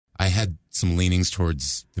I had some leanings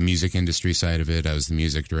towards the music industry side of it. I was the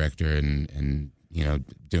music director and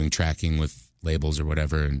doing tracking with labels or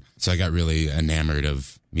whatever. And so I got really enamored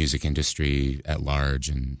of music industry at large,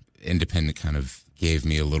 and independent kind of gave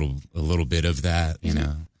me a little bit of that, you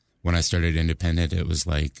know. When I started independent, it was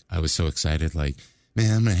like, I was so excited, like,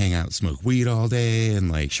 man, I'm going to hang out and smoke weed all day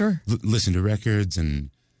and like listen to records.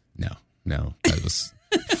 And no, that was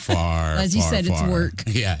far, as you said, it's work.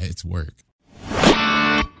 Yeah, it's work.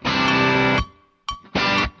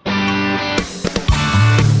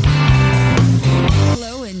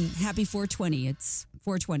 Hello and happy 420. It's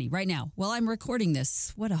 420 right now. Well, I'm recording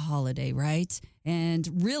this. What a holiday, right?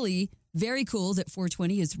 And really very cool that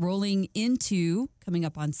 420 is rolling into, coming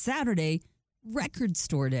up on Saturday, Record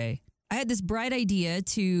Store Day. I had this bright idea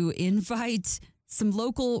to invite some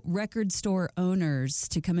local record store owners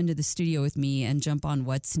to come into the studio with me and jump on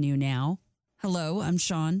What's New Now. Hello, I'm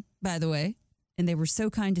Sean, by the way. And they were so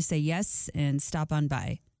kind to say yes and stop on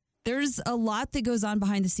by. There's a lot that goes on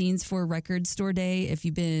behind the scenes for Record Store Day. If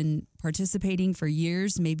you've been participating for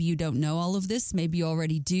years, maybe you don't know all of this. Maybe you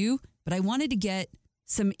already do. But I wanted to get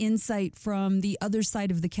some insight from the other side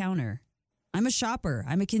of the counter. I'm a shopper.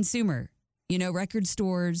 I'm a consumer. You know, record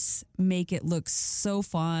stores make it look so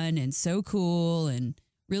fun and so cool and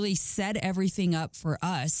really set everything up for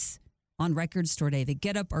us on Record Store Day. They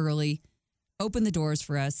get up early, open the doors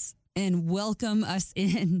for us, and welcome us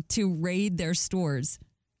in to raid their stores.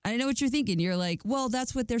 I know what you're thinking. You're like, well,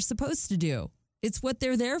 that's what they're supposed to do. It's what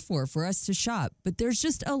they're there for us to shop. But there's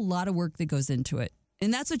just a lot of work that goes into it.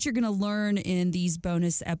 And that's what you're going to learn in these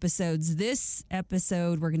bonus episodes. This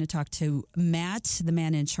episode, we're going to talk to Matt, the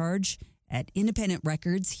man in charge at Independent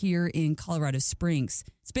Records here in Colorado Springs.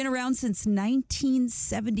 It's been around since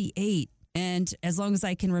 1978. And as long as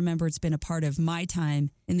I can remember, it's been a part of my time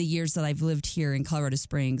in the years that I've lived here in Colorado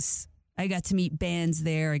Springs. I got to meet bands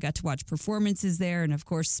there. I got to watch performances there. And of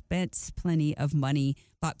course, spent plenty of money,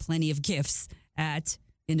 bought plenty of gifts at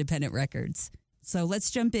Independent Records. So let's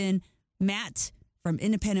jump in. Matt from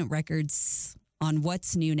Independent Records on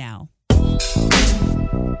What's New Now.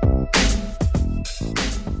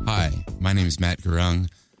 Hi, my name is Matt Gurung,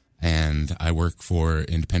 and I work for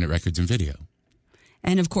Independent Records and Video.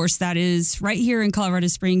 And of course, that is right here in Colorado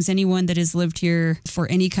Springs. Anyone that has lived here for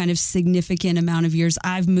any kind of significant amount of years.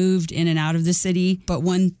 I've moved in and out of the city, but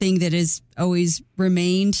one thing that has always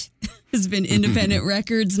remained has been Independent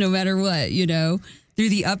Records, no matter what, you know. Through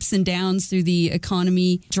the ups and downs, through the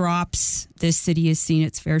economy drops, this city has seen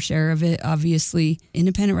its fair share of it. Obviously,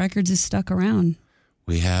 Independent Records has stuck around.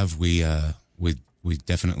 We have. We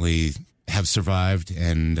definitely have survived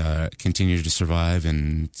and continue to survive.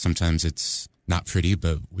 And sometimes it's not pretty,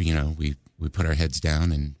 but we put our heads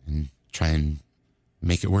down and try and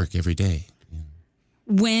make it work every day.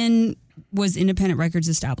 When was Independent Records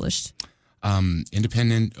established?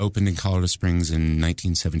 Independent opened in Colorado Springs in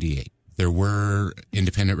 1978. There were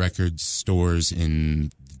Independent Records stores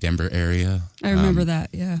in the Denver area. I remember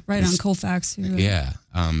that, yeah. Right on Colfax. Yeah.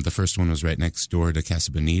 The first one was right next door to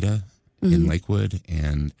Casa Bonita in Lakewood,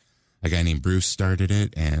 and a guy named Bruce started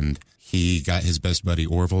it, and he got his best buddy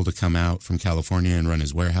Orville to come out from California and run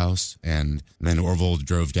his warehouse. And then Orville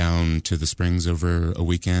drove down to the Springs over a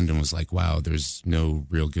weekend and was like, wow, there's no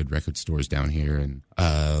real good record stores down here, and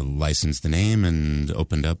licensed the name and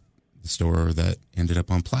opened up the store that ended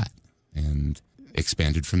up on Platte and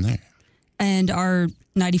expanded from there. And our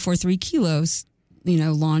 94.3 Kilos,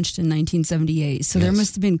 launched in 1978. So there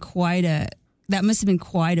must have been quite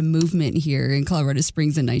a movement here in Colorado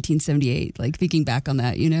Springs in 1978, like thinking back on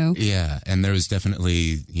that, Yeah, and there was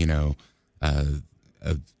definitely,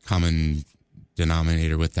 a common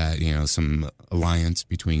denominator with that, some alliance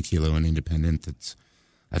between Kilo and Independent that's,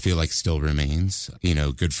 I feel like, still remains,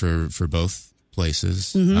 good for both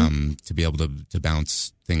places, to be able to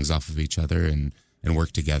bounce things off of each other and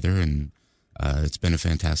work together. And it's been a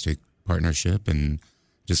fantastic partnership, and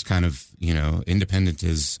just kind of, Independent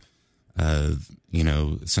is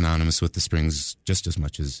synonymous with the Springs just as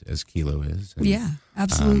much as Kilo is. And, yeah,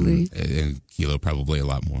 absolutely. And Kilo probably a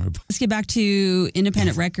lot more. Let's get back to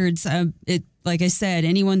Independent Records. Like I said,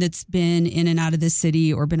 anyone that's been in and out of this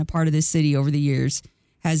city or been a part of this city over the years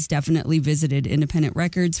has definitely visited Independent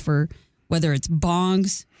Records for whether it's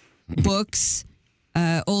bongs, books,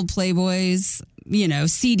 old Playboys,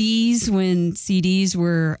 CDs when CDs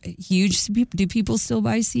were huge. Do people still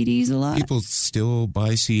buy CDs a lot? People still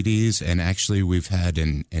buy CDs, and actually we've had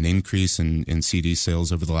an increase in CD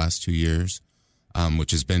sales over the last 2 years,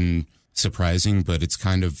 which has been surprising, but it's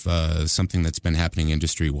kind of something that's been happening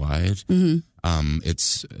industry-wide.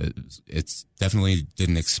 It's definitely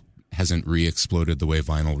hasn't re-exploded the way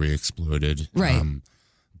vinyl re-exploded. Right.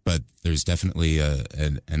 But there's definitely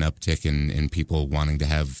an uptick in people wanting to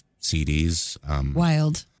have CDs.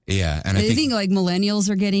 Wild. Yeah. And I think like millennials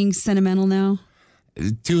are getting sentimental now.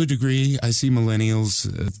 To a degree, I see millennials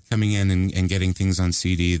coming in and getting things on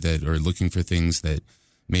CD that are looking for things that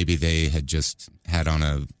maybe they had just had on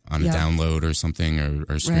a download or something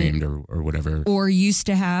or streamed or whatever. Or used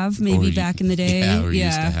to have maybe back in the day. Yeah, or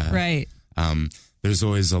used to have. Right. There's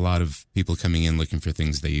always a lot of people coming in looking for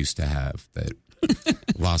things they used to have that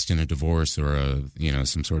lost in a divorce or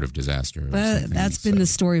some sort of disaster. That's been the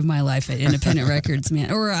story of my life at Independent Records,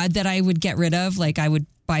 man. Or that I would get rid of, like I would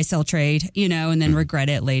buy, sell, trade, and then regret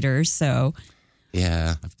it later. So,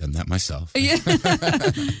 yeah, I've done that myself. Yeah.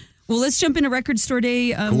 Well, let's jump into Record Store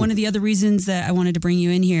Day. Cool. One of the other reasons that I wanted to bring you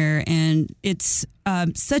in here, and it's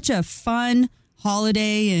such a fun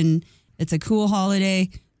holiday, and it's a cool holiday,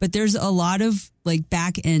 but there's a lot of like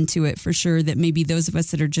back end to it for sure that maybe those of us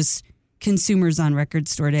that are just consumers on Record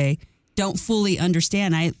Store Day don't fully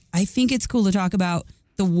understand. I think it's cool to talk about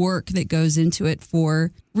the work that goes into it.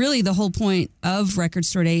 For really the whole point of Record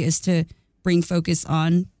Store Day is to bring focus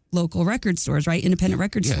on local record stores, right? Independent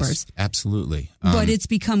record stores. Absolutely. But it's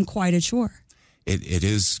become quite a chore. It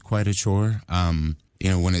is quite a chore.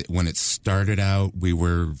 When it started out, we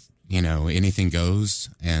were, anything goes,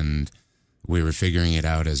 and we were figuring it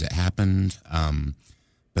out as it happened.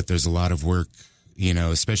 But there's a lot of work,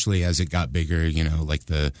 especially as it got bigger, like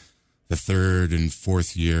the third and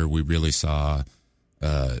fourth year, we really saw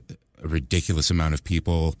a ridiculous amount of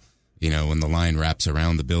people, when the line wraps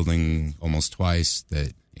around the building almost twice,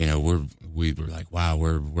 that, we were like, wow,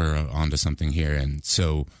 we're onto something here. And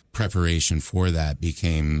so preparation for that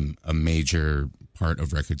became a major part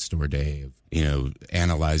of Record Store Day, of,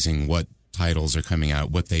 analyzing what titles are coming out,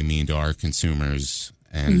 what they mean to our consumers,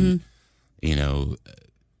 and,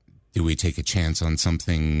 do we take a chance on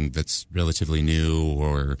something that's relatively new,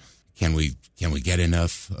 or can we get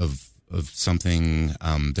enough of something?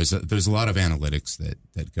 There's a lot of analytics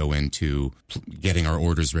that go into getting our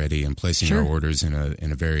orders ready and placing our orders in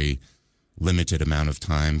a very limited amount of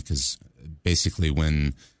time, because basically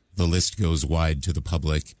when the list goes wide to the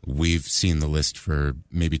public, we've seen the list for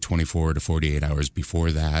maybe 24 to 48 hours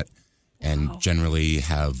before that, and generally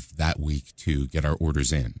have that week to get our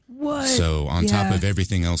orders in. What? So on top of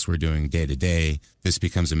everything else we're doing day to day, this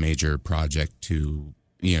becomes a major project to,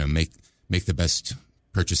 make the best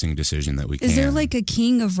purchasing decision that we can. Is there like a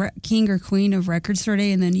king or queen of Record Store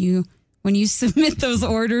Day, and then when you submit those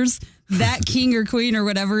orders, that king or queen or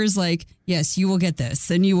whatever is like, yes, you will get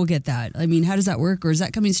this and you will get that? I mean, how does that work? Or is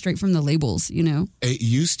that coming straight from the labels, It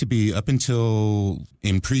used to be, up until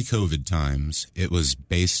in pre-COVID times, it was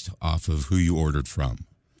based off of who you ordered from.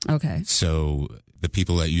 Okay. So the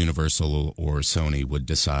people at Universal or Sony would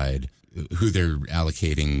decide who they're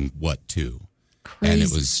allocating what to. Crazy. And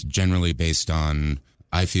it was generally based on,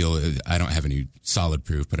 I feel, I don't have any solid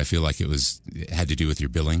proof, but I feel like it had to do with your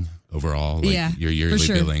billing overall, like your yearly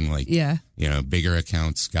billing. Like, bigger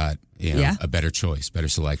accounts got a better choice, better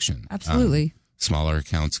selection. Absolutely. Smaller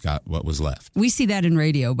accounts got what was left. We see that in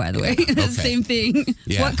radio, by the way. Okay. Same thing.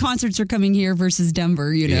 Yeah. What concerts are coming here versus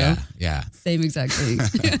Denver, Yeah. Same exact thing.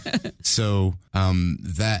 So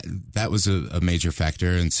that was a major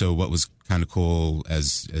factor. And so what was kind of cool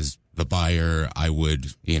as the buyer, I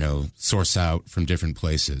would, source out from different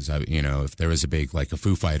places. If there was a big, like a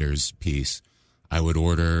Foo Fighters piece, I would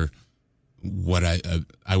order what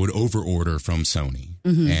I would over order from Sony,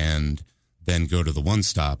 and then go to the one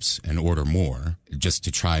stops and order more, just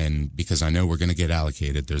to try because I know we're going to get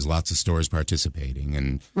allocated. There's lots of stores participating,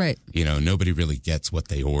 and nobody really gets what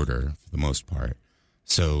they order for the most part.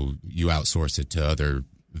 So you outsource it to other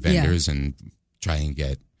vendors and try and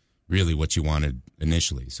get really what you wanted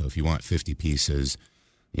initially. So if you want 50 pieces,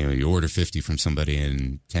 you order 50 from somebody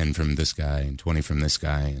and 10 from this guy and 20 from this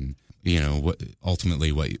guy, and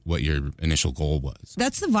what your initial goal was.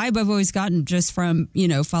 That's the vibe I've always gotten just from,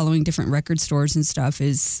 following different record stores and stuff,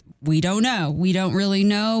 is we don't know. We don't really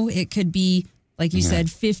know. It could be, like you said,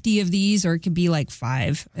 50 of these, or it could be like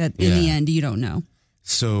 5. In the end, you don't know.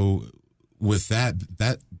 So with that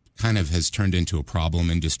kind of has turned into a problem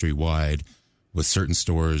industry-wide, with certain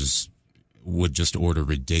stores would just order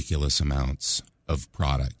ridiculous amounts of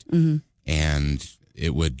product. And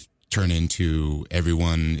it would turn into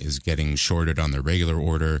everyone is getting shorted on their regular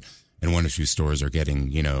order, and one or two stores are getting,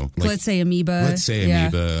 let's say Amoeba.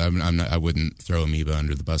 I wouldn't throw Amoeba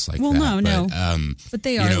under the bus like that. Well, no. But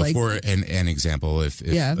they are for an example, if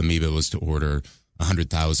Amoeba was to order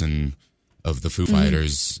 100,000 of the Foo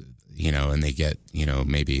Fighters, and they get,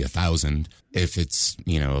 maybe 1,000. If it's,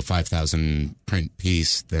 a 5,000 print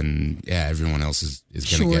piece, then everyone else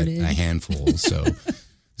is going to get a handful.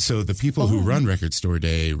 So the people who run Record Store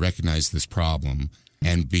Day recognized this problem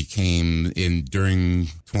and became during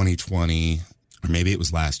 2020, or maybe it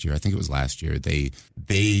was last year. I think it was last year. They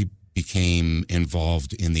became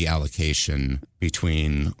involved in the allocation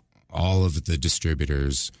between all of the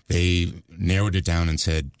distributors. They narrowed it down and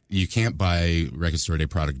said, you can't buy Record Store Day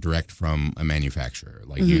product direct from a manufacturer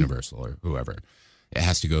like Universal or whoever. It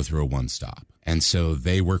has to go through a one-stop. And so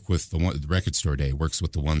they work with the Record Store Day works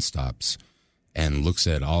with the one-stops and looks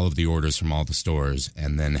at all of the orders from all the stores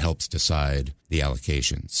and then helps decide the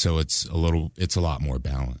allocation. So it's a lot more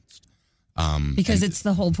balanced. Because it's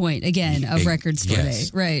the whole point, again, of Record Store Day.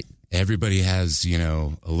 Right. Everybody has,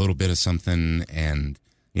 a little bit of something, and,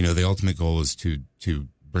 the ultimate goal is to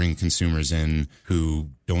bring consumers in who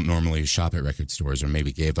don't normally shop at record stores or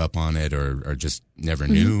maybe gave up on it or just never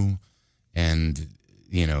knew. And,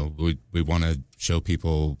 we want to show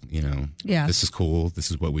people, this is cool. This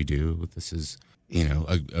is what we do. This is,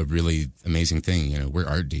 a really amazing thing. We're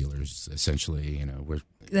art dealers, essentially.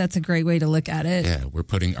 That's a great way to look at it. Yeah, we're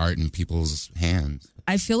putting art in people's hands.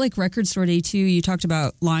 I feel like Record Store Day, too, you talked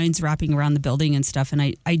about lines wrapping around the building and stuff, and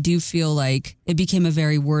I do feel like it became a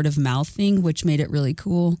very word of mouth thing, which made it really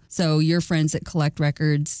cool. So your friends that collect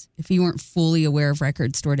records, if you weren't fully aware of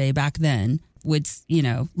Record Store Day back then, would,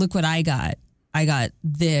 look what I got. I got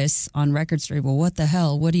this on Record Store Day. Well, what the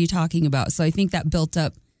hell? What are you talking about? So I think that built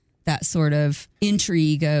up that sort of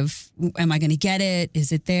intrigue of, am I going to get it?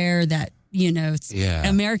 Is it there? That,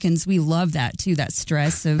 Americans, we love that, too, that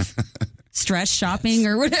stress of... stress shopping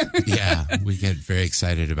or whatever. Yeah, we get very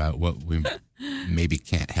excited about what we maybe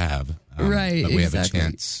can't have. Right, but we have a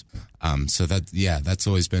chance. So that's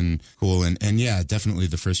always been cool. And yeah, definitely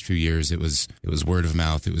the first few years it was word of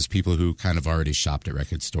mouth. It was people who kind of already shopped at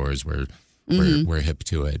record stores were hip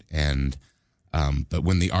to it. And but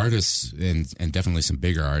when the artists and definitely some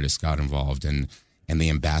bigger artists got involved and the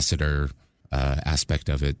ambassador aspect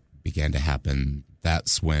of it began to happen,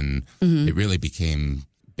 that's when it really became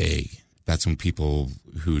big. That's when people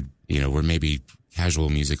who, were maybe casual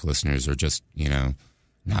music listeners or just,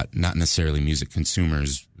 not necessarily music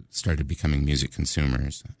consumers started becoming music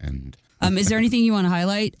consumers. And is there anything you want to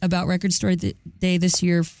highlight about Record Store Day this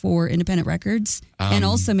year for independent records? And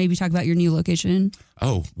also maybe talk about your new location?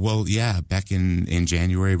 Oh, well, yeah. Back in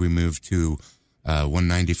January, we moved to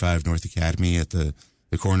 195 North Academy at the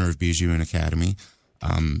corner of Bijou and Academy.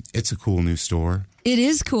 It's a cool new store. It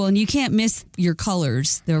is cool, and you can't miss your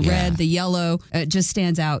colors. The red, the yellow, it just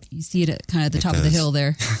stands out. You see it at kind of at the top of the hill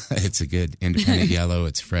there. It's a good independent yellow.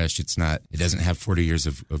 It's fresh. It doesn't have 40 years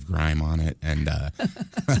of grime on it. And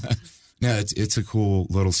no, it's a cool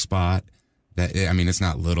little spot. It's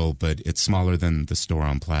not little, but it's smaller than the store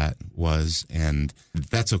on Platte was. And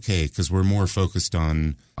that's okay because we're more focused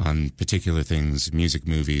on particular things, music,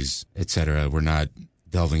 movies, etc. We're not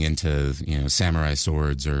delving into, samurai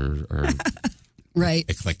swords or right.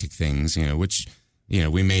 eclectic things, which,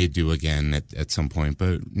 we may do again at some point,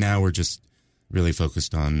 but now we're just really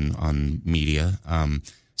focused on media.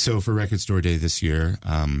 So for Record Store Day this year,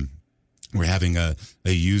 we're having a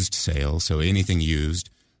used sale. So anything used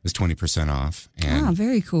is 20% off. And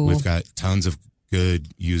very cool. We've got tons of good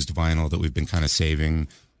used vinyl that we've been kind of saving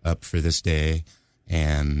up for this day.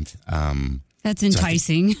 And, that's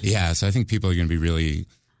enticing. So I think people are going to be really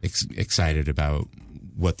excited about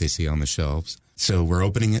what they see on the shelves. So we're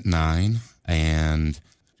opening at 9, and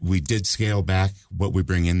we did scale back what we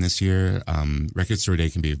bring in this year. Record Store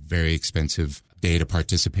Day can be a very expensive day to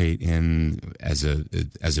participate in as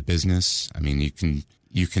a business. I mean,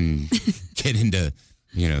 you can get into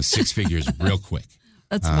six figures real quick.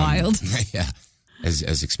 That's wild. Yeah.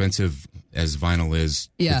 As expensive as vinyl is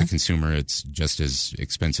to the consumer, it's just as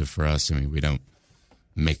expensive for us. I mean, we don't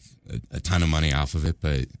make a ton of money off of it,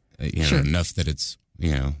 but enough that it's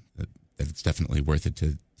that it's definitely worth it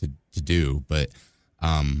to do. But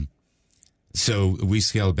so we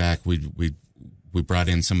scaled back. We brought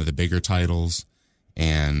in some of the bigger titles,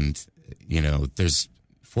 and there's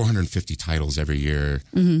 450 titles every year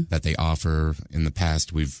that they offer. In the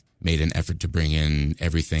past, we've made an effort to bring in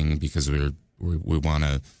everything because we want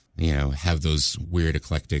to, have those weird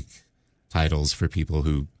eclectic titles for people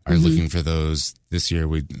who are looking for those. This year,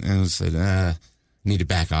 we said, need to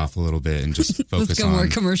back off a little bit and just focus Let's go on more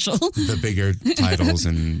commercial. the bigger titles,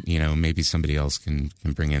 and maybe somebody else can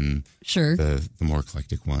bring in the more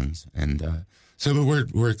eclectic ones. And so,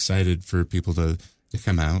 but we're excited for people to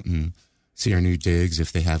come out and see our new digs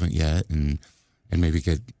if they haven't yet, and maybe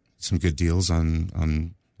get some good deals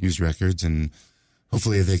on used records, and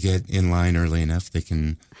hopefully if they get in line early enough, they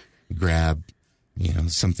can grab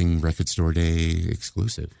something Record Store Day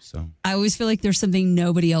exclusive. So I always feel like there's something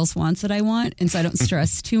nobody else wants that I want, and so I don't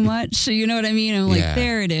stress too much. You know what I mean? I'm like,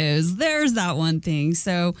 there it is. There's that one thing.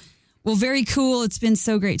 So, well, very cool. It's been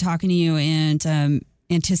so great talking to you, and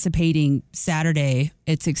anticipating Saturday.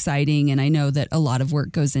 It's exciting, and I know that a lot of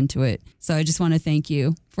work goes into it. So I just want to thank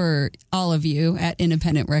you for all of you at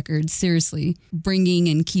Independent Records, seriously, bringing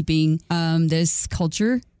and keeping this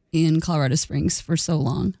culture in Colorado Springs for so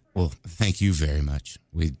long. Well, thank you very much.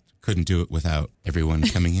 We couldn't do it without everyone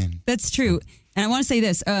coming in. That's true. And I want to say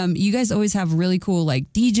this, you guys always have really cool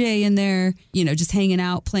like DJ in there, just hanging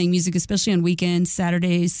out, playing music, especially on weekends,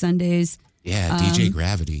 Saturdays, Sundays. Yeah, DJ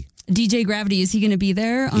Gravity. DJ Gravity, is he going to be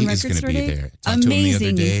there on Record Store Day? He is going to be there. Talked to him the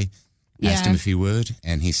other day, asked him if he would,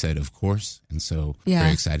 and he said, of course. And so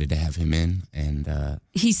very excited to have him in. And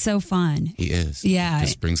he's so fun. He is. Yeah. He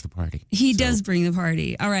just brings the party. He does bring the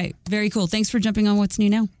party. All right. Very cool. Thanks for jumping on What's New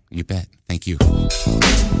Now. You bet. Thank you.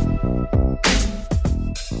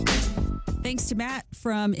 Thanks to Matt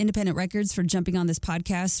from Independent Records for jumping on this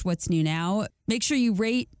podcast, What's New Now. Make sure you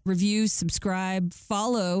rate, review, subscribe,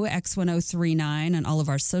 follow X1039 on all of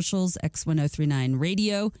our socials, X1039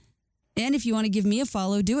 Radio. And if you want to give me a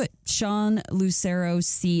follow, do it. Sean Lucero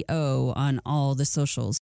CO on all the socials.